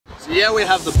So yeah, we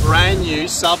have the brand new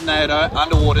Subnado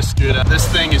underwater scooter. This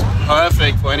thing is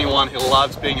perfect for anyone who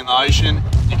loves being in the ocean.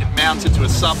 You can mount it to a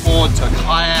subboard, to a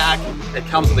kayak. It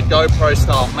comes with a GoPro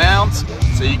style mount.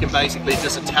 So you can basically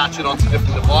just attach it onto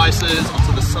different devices,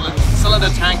 onto the cylinder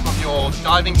tank of your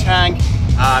diving tank.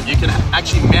 You can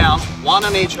actually mount one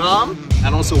on each arm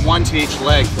and also one to each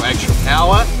leg for extra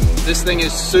power. This thing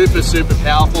is super, super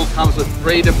powerful. Comes with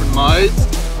 3 different modes.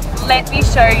 Let me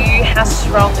show you how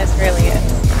strong this really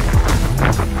is.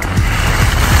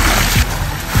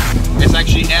 It's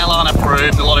actually airline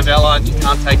approved. A lot of airlines you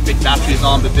can't take big batteries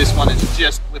on, but this one is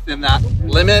just within that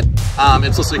limit.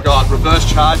 It's also got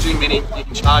reverse charging, meaning you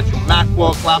can charge your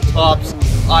MacBook, laptops,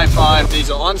 iPhone. These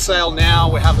are on sale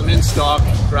now. We have them in stock.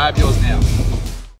 Grab yours now.